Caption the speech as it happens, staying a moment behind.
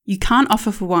You can't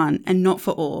offer for one and not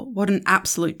for all. What an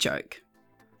absolute joke.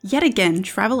 Yet again,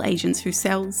 travel agents who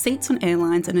sell seats on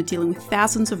airlines and are dealing with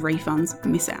thousands of refunds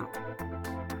miss out.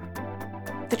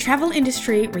 The travel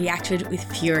industry reacted with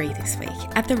fury this week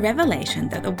at the revelation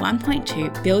that the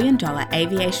 $1.2 billion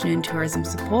aviation and tourism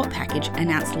support package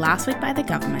announced last week by the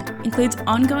government includes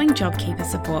ongoing JobKeeper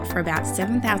support for about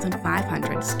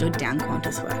 7,500 stood-down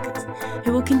Qantas workers,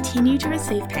 who will continue to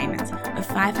receive payments of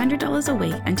 $500 a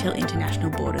week until international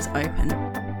borders open.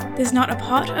 There's not a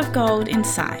pot of gold in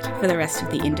sight for the rest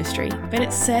of the industry, but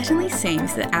it certainly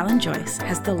seems that Alan Joyce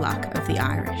has the luck of the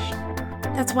Irish.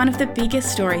 That's one of the biggest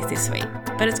stories this week,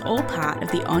 but it's all part of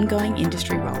the ongoing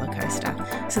industry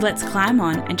rollercoaster. So let's climb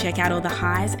on and check out all the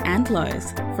highs and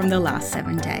lows from the last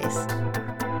 7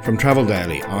 days. From Travel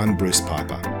Daily, I'm Bruce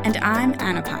Piper. And I'm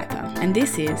Anna Piper, and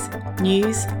this is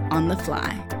News on the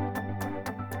Fly.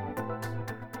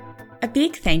 A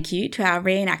big thank you to our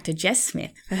reenactor Jess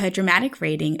Smith for her dramatic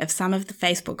reading of some of the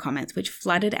Facebook comments which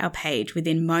flooded our page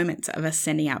within moments of us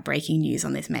sending out breaking news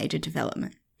on this major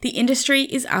development. The industry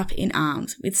is up in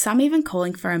arms, with some even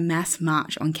calling for a mass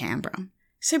march on Canberra.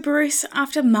 So Bruce,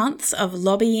 after months of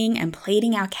lobbying and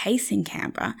pleading our case in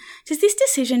Canberra, does this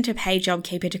decision to pay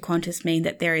JobKeeper to Qantas mean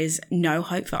that there is no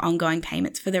hope for ongoing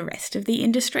payments for the rest of the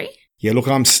industry? Yeah, look,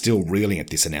 I'm still reeling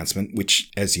at this announcement, which,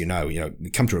 as you know,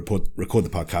 we come to record the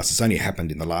podcast. It's only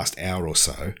happened in the last hour or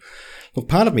so. Look,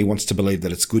 part of me wants to believe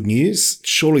that it's good news.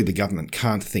 Surely the government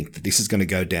can't think that this is going to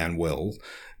go down well,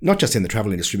 not just in the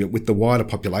travel industry, but with the wider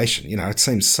population. It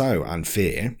seems so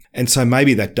unfair. And so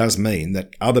maybe that does mean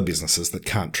that other businesses that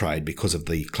can't trade because of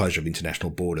the closure of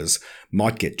international borders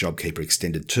might get JobKeeper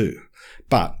extended too.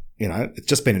 But, it's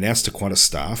just been announced to Qantas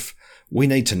staff. We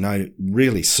need to know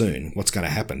really soon what's going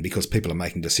to happen because people are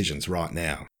making decisions right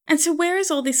now. And so where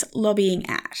is all this lobbying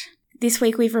at? This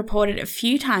week we've reported a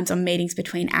few times on meetings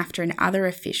between AFTA and other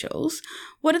officials.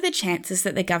 What are the chances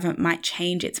that the government might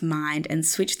change its mind and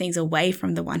switch things away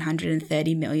from the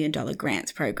 $130 million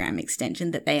grants program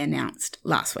extension that they announced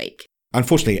last week?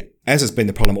 Unfortunately, as has been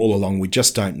the problem all along, we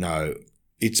just don't know.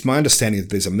 It's my understanding that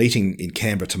there's a meeting in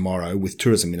Canberra tomorrow with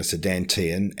Tourism Minister Dan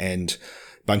Tehan and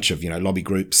a bunch of, lobby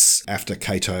groups, AFTA,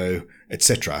 Cato,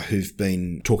 etc., who've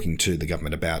been talking to the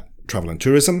government about travel and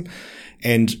tourism.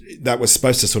 And that was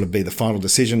supposed to sort of be the final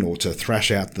decision or to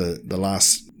thrash out the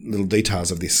last little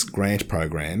details of this grant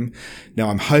program. Now,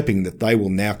 I'm hoping that they will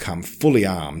now come fully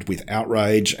armed with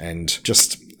outrage and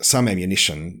just some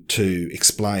ammunition to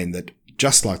explain that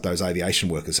just like those aviation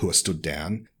workers who are stood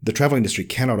down, the travel industry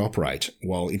cannot operate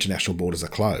while international borders are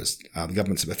closed. The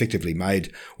government's effectively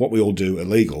made what we all do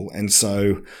illegal. And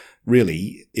so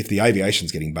really, if the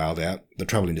aviation's getting bailed out, the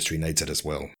travel industry needs it as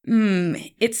well.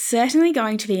 It's certainly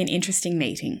going to be an interesting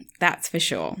meeting, that's for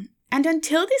sure. And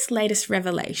until this latest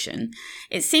revelation,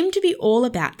 it seemed to be all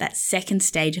about that second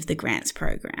stage of the grants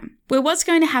program, where what's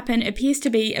going to happen appears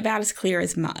to be about as clear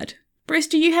as mud. Bruce,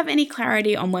 do you have any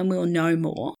clarity on when we'll know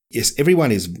more? Yes,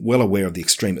 everyone is well aware of the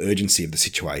extreme urgency of the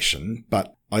situation,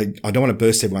 but I don't want to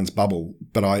burst everyone's bubble,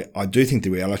 but I do think the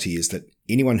reality is that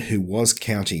anyone who was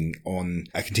counting on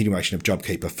a continuation of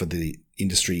JobKeeper for the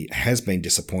industry has been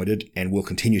disappointed and will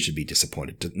continue to be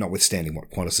disappointed, notwithstanding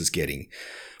what Qantas is getting.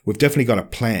 We've definitely got a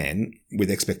plan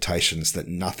with expectations that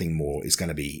nothing more is going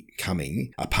to be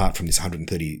coming apart from this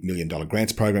 $130 million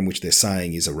grants program, which they're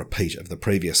saying is a repeat of the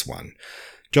previous one.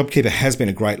 JobKeeper has been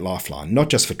a great lifeline, not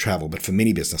just for travel, but for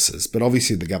many businesses. But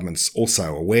obviously the government's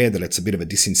also aware that it's a bit of a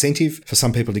disincentive for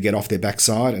some people to get off their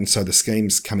backside, and so the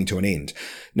scheme's coming to an end.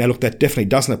 Now look, that definitely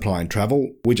doesn't apply in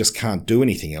travel. We just can't do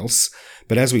anything else.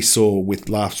 But as we saw with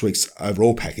last week's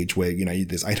overall package where,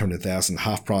 there's 800,000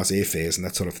 half-price airfares and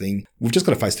that sort of thing, we've just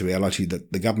got to face the reality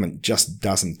that the government just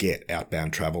doesn't get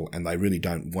outbound travel and they really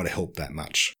don't want to help that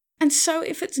much. And so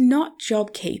if it's not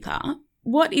JobKeeper,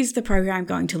 what is the program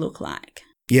going to look like?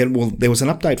 Yeah, well, there was an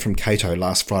update from Cato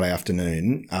last Friday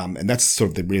afternoon, and that's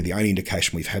sort of really the only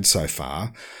indication we've had so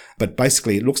far. But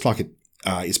basically, it looks like it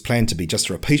is planned to be just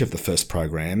a repeat of the first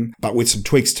program, but with some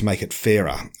tweaks to make it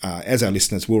fairer. As our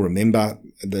listeners will remember,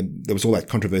 there was all that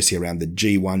controversy around the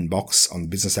G1 box on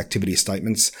business activity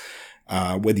statements,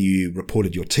 whether you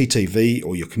reported your TTV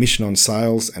or your commission on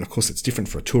sales. And of course, it's different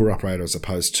for a tour operator as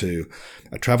opposed to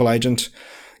a travel agent.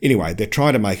 Anyway, they're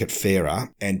trying to make it fairer,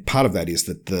 and part of that is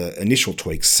that the initial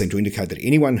tweaks seem to indicate that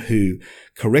anyone who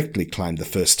correctly claimed the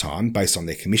first time based on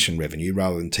their commission revenue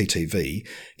rather than TTV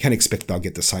can expect they'll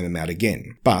get the same amount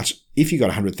again. But if you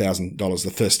got $100,000 the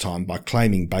first time by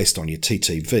claiming based on your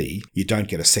TTV, you don't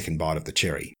get a second bite of the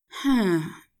cherry.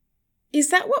 Is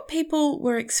that what people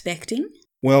were expecting?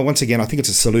 Well, once again, I think it's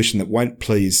a solution that won't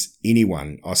please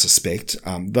anyone, I suspect.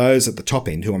 Those at the top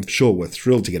end, who I'm sure were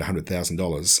thrilled to get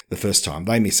 $100,000 the first time,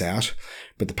 they miss out.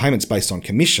 But the payments based on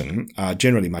commission are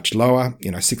generally much lower,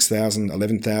 $6,000,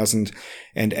 $11,000.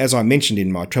 And as I mentioned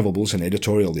in my Travel Bulletin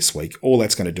editorial this week, all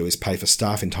that's going to do is pay for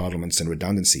staff entitlements and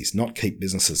redundancies, not keep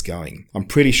businesses going. I'm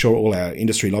pretty sure all our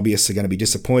industry lobbyists are going to be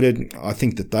disappointed. I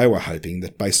think that they were hoping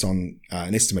that based on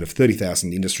an estimate of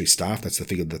 30,000 industry staff, that's the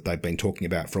figure that they've been talking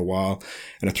about for a while,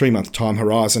 and a 3-month time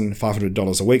horizon,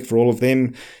 $500 a week for all of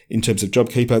them in terms of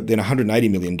JobKeeper, then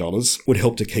 $180 million would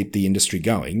help to keep the industry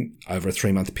going over a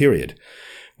 3-month period.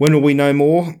 When will we know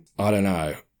more? I don't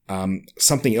know.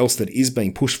 Something else that is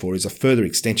being pushed for is a further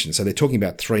extension. So they're talking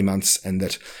about 3 months, and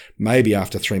that maybe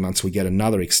after 3 months we get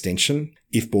another extension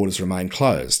if borders remain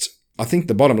closed. I think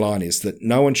the bottom line is that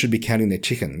no one should be counting their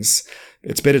chickens.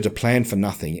 It's better to plan for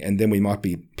nothing, and then we might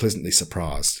be pleasantly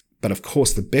surprised. But of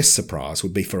course, the best surprise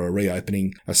would be for a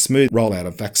reopening, a smooth rollout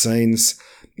of vaccines,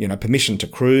 permission to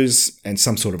cruise, and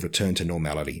some sort of return to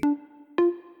normality.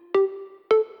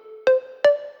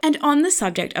 And on the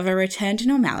subject of a return to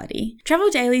normality,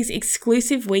 Travel Daily's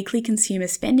exclusive weekly consumer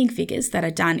spending figures that are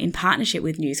done in partnership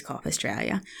with News Corp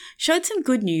Australia showed some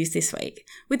good news this week,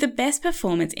 with the best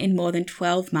performance in more than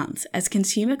 12 months as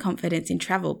consumer confidence in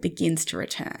travel begins to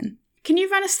return. Can you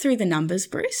run us through the numbers,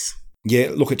 Bruce? Yeah,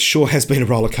 look, it sure has been a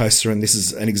roller coaster, and this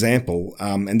is an example.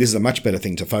 And this is a much better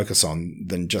thing to focus on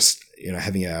than just,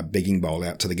 having a begging bowl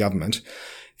out to the government.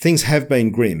 Things have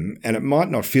been grim, and it might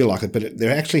not feel like it, but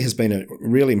there actually has been a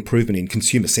real improvement in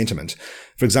consumer sentiment.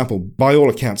 For example, by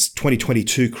all accounts,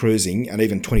 2022 cruising and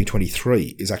even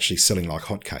 2023 is actually selling like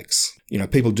hotcakes.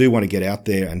 People do want to get out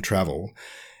there and travel.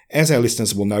 As our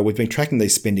listeners will know, we've been tracking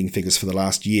these spending figures for the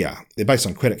last year. They're based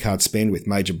on credit card spend with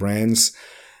major brands.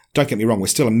 Don't get me wrong, we're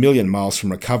still a million miles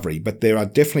from recovery, but there are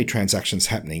definitely transactions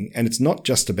happening, and it's not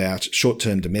just about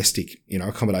short-term domestic,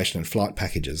 accommodation and flight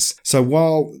packages. So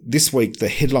while this week the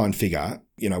headline figure,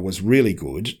 was really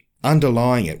good,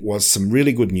 underlying it was some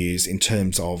really good news in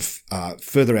terms of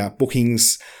further out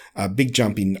bookings, a big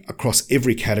jump in across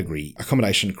every category: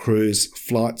 accommodation, cruise,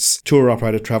 flights, tour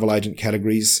operator, travel agent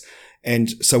categories. And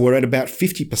so we're at about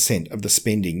 50% of the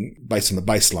spending based on the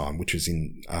baseline, which was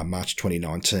in March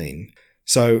 2019.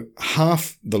 So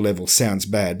half the level sounds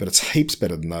bad, but it's heaps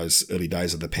better than those early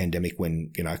days of the pandemic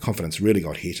when, confidence really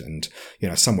got hit, and,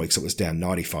 some weeks it was down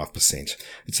 95%.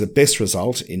 It's the best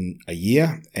result in a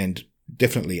year, and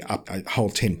definitely up a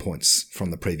whole 10 points from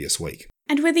the previous week.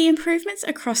 And were the improvements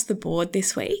across the board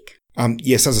this week?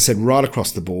 Yes, as I said, right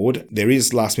across the board. There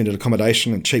is last-minute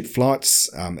accommodation and cheap flights,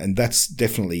 and that's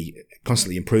definitely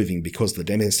constantly improving because the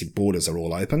domestic borders are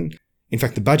all open. In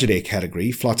fact, the budget air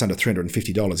category, flights under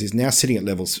 $350, is now sitting at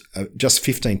levels just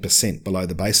 15% below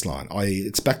the baseline, i.e.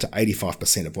 it's back to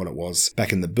 85% of what it was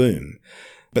back in the boom.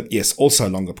 But yes, also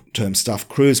longer term stuff.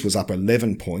 Cruise was up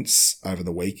 11 points over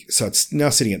the week, so it's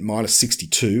now sitting at minus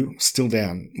 62, still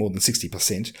down more than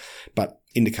 60%, but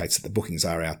indicates that the bookings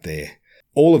are out there.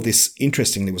 All of this,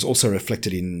 interestingly, was also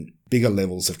reflected in bigger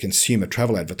levels of consumer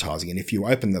travel advertising. And if you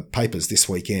open the papers this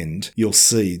weekend, you'll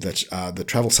see that the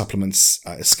travel supplements,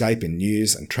 Escape in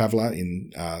News and Traveller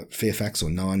in Fairfax or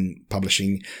Nine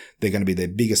Publishing, they're going to be their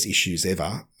biggest issues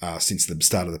ever since the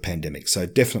start of the pandemic. So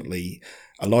definitely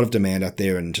a lot of demand out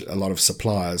there, and a lot of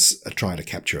suppliers are trying to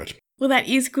capture it. Well, that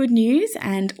is good news,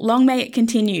 and long may it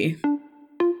continue.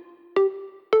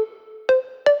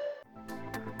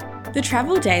 The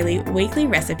Travel Daily weekly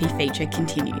recipe feature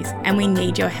continues, and we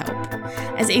need your help.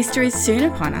 As Easter is soon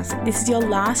upon us, this is your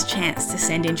last chance to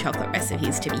send in chocolate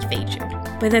recipes to be featured.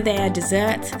 Whether they are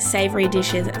desserts, savoury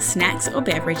dishes, snacks or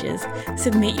beverages,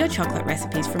 submit your chocolate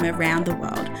recipes from around the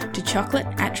world to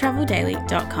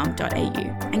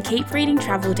chocolate@traveldaily.com.au and keep reading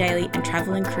Travel Daily and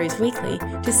Travel and Cruise Weekly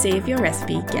to see if your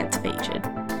recipe gets featured.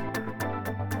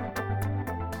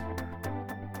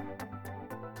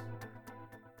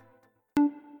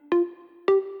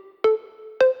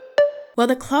 Well,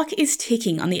 the clock is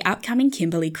ticking on the upcoming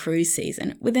Kimberley cruise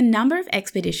season, with a number of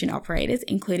expedition operators,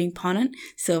 including Ponant,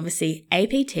 Silversea,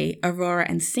 APT, Aurora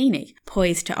and Scenic,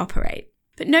 poised to operate.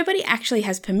 But nobody actually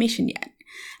has permission yet,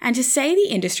 and to say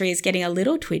the industry is getting a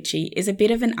little twitchy is a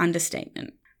bit of an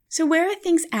understatement. So where are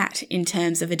things at in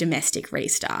terms of a domestic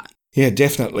restart? Yeah,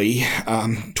 definitely.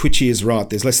 Twitchy is right.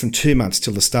 There's less than 2 months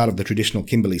till the start of the traditional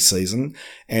Kimberley season,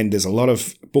 and there's a lot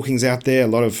of bookings out there, a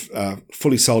lot of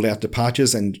fully sold out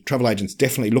departures, and travel agents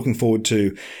definitely looking forward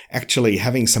to actually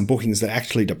having some bookings that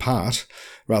actually depart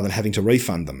rather than having to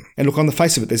refund them. And look, on the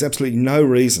face of it, there's absolutely no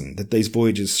reason that these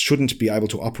voyages shouldn't be able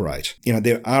to operate.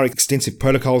 There are extensive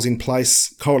protocols in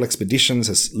place. Coral Expeditions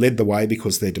has led the way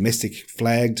because they're domestic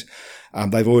flagged.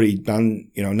 They've already done,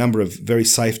 a number of very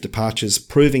safe departures,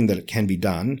 proving that it can be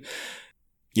done.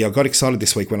 Yeah, I got excited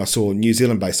this week when I saw New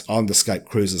Zealand-based Island Escape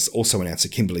Cruises also announce a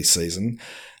Kimberley season.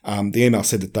 The email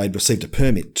said that they'd received a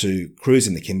permit to cruise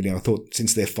in the Kimberley, and I thought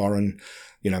since they're foreign,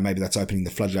 maybe that's opening the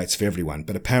floodgates for everyone,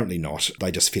 but apparently not.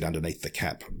 They just fit underneath the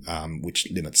cap,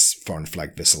 which limits foreign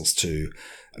flag vessels to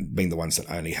being the ones that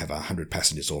only have 100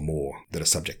 passengers or more that are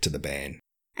subject to the ban.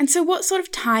 And so what sort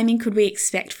of timing could we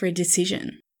expect for a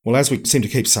decision? Well, as we seem to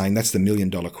keep saying, that's the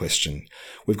million-dollar question.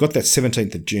 We've got that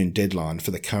 17th of June deadline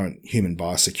for the current human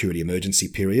biosecurity emergency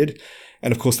period.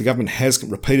 And of course, the government has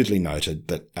repeatedly noted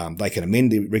that they can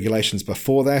amend the regulations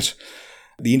before that.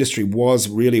 The industry was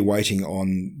really waiting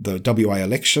on the WA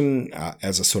election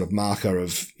as a sort of marker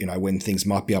of, when things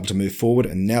might be able to move forward.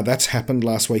 And now that's happened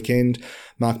last weekend.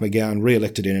 Mark McGowan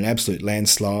re-elected in an absolute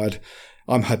landslide.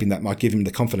 I'm hoping that might give him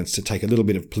the confidence to take a little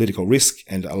bit of political risk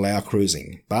and allow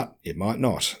cruising, but it might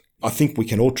not. I think we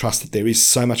can all trust that there is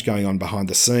so much going on behind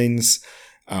the scenes.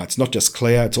 It's not just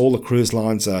Clear, it's all the cruise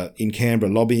lines are in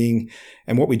Canberra lobbying.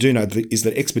 And what we do know is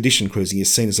that expedition cruising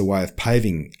is seen as a way of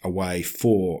paving a way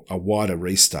for a wider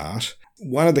restart.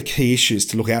 One of the key issues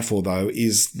to look out for, though,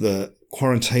 is the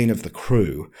quarantine of the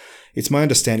crew. It's my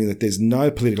understanding that there's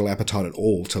no political appetite at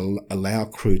all to allow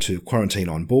crew to quarantine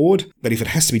on board. But if it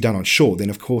has to be done on shore, then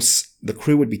of course the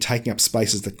crew would be taking up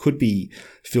spaces that could be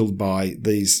filled by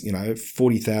these,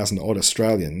 40,000 odd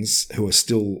Australians who are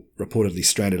still reportedly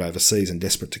stranded overseas and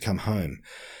desperate to come home.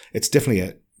 It's definitely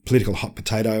a political hot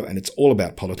potato, and it's all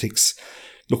about politics.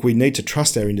 Look, we need to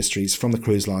trust our industries from the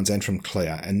cruise lines and from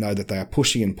Clear and know that they are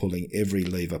pushing and pulling every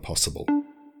lever possible.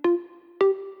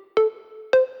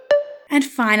 And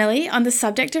finally, on the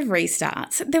subject of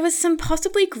restarts, there was some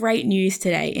possibly great news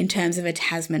today in terms of a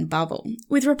Tasman bubble,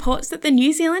 with reports that the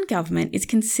New Zealand government is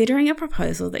considering a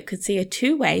proposal that could see a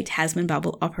two-way Tasman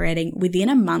bubble operating within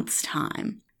a month's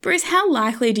time. Bruce, how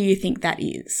likely do you think that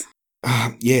is?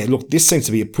 Look, this seems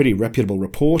to be a pretty reputable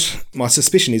report. My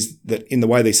suspicion is that in the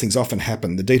way these things often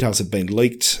happen, the details have been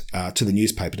leaked to the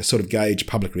newspaper to sort of gauge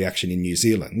public reaction in New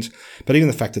Zealand. But even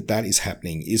the fact that that is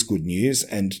happening is good news.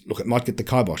 And look, it might get the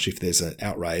kibosh if there's an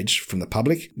outrage from the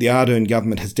public. The Ardern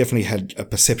government has definitely had a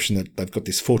perception that they've got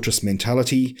this fortress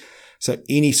mentality. So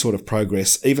any sort of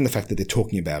progress, even the fact that they're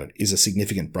talking about it, is a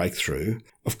significant breakthrough.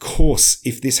 Of course,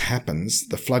 if this happens,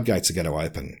 the floodgates are going to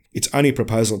open. It's only a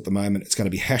proposal at the moment. It's going to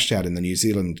be hashed out in the New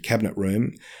Zealand cabinet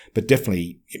room, but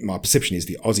definitely my perception is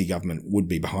the Aussie government would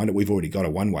be behind it. We've already got a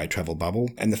one-way travel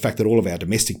bubble, and the fact that all of our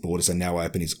domestic borders are now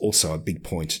open is also a big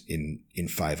point in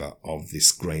favour of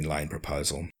this Green Lane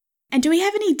proposal. And do we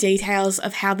have any details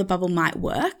of how the bubble might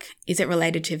work? Is it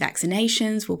related to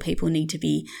vaccinations? Will people need to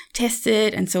be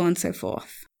tested? And so on and so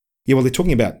forth. Yeah, well, they're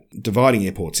talking about dividing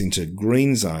airports into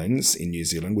green zones in New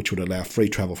Zealand, which would allow free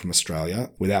travel from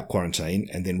Australia without quarantine,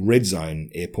 and then red zone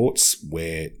airports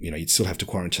where, you'd still have to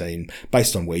quarantine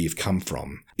based on where you've come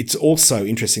from. It's also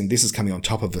interesting, this is coming on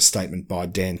top of a statement by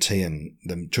Dan Tehan,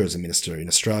 the Tourism Minister in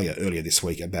Australia, earlier this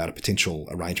week about a potential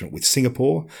arrangement with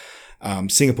Singapore.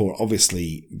 Singapore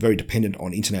obviously very dependent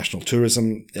on international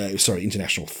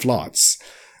flights,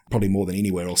 probably more than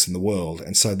anywhere else in the world.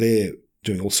 And so they're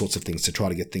doing all sorts of things to try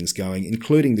to get things going,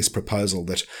 including this proposal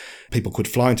that people could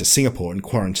fly into Singapore and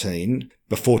quarantine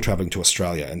before travelling to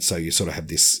Australia. And so you sort of have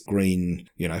this green,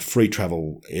 free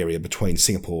travel area between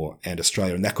Singapore and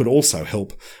Australia. And that could also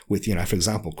help with, for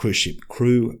example, cruise ship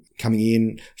crew coming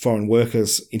in, foreign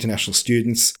workers, international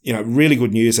students. Really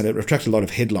good news, and it attracted a lot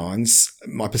of headlines.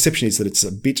 My perception is that it's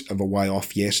a bit of a way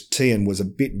off yet. Tian was a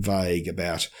bit vague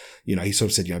about, he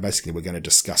sort of said, basically we're going to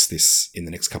discuss this in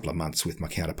the next couple of months with my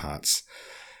counterparts.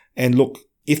 And look,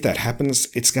 if that happens,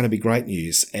 it's going to be great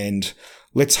news. And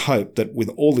let's hope that with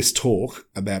all this talk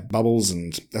about bubbles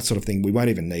and that sort of thing, we won't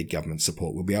even need government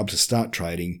support. We'll be able to start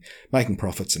trading, making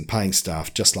profits and paying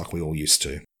staff just like we all used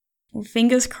to. Well,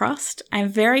 fingers crossed. I'm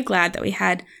very glad that we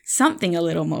had something a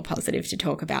little more positive to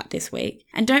talk about this week.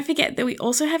 And don't forget that we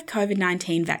also have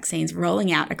COVID-19 vaccines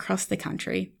rolling out across the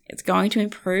country. It's going to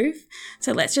improve,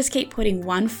 so let's just keep putting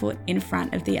one foot in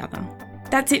front of the other.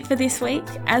 That's it for this week.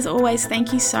 As always,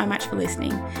 thank you so much for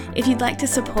listening. If you'd like to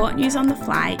support News on the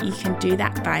Fly, you can do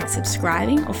that by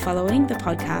subscribing or following the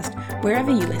podcast wherever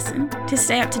you listen. To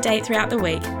stay up to date throughout the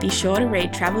week, be sure to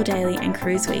read Travel Daily and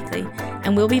Cruise Weekly,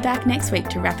 and we'll be back next week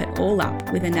to wrap it all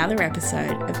up with another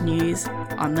episode of News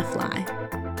on the Fly.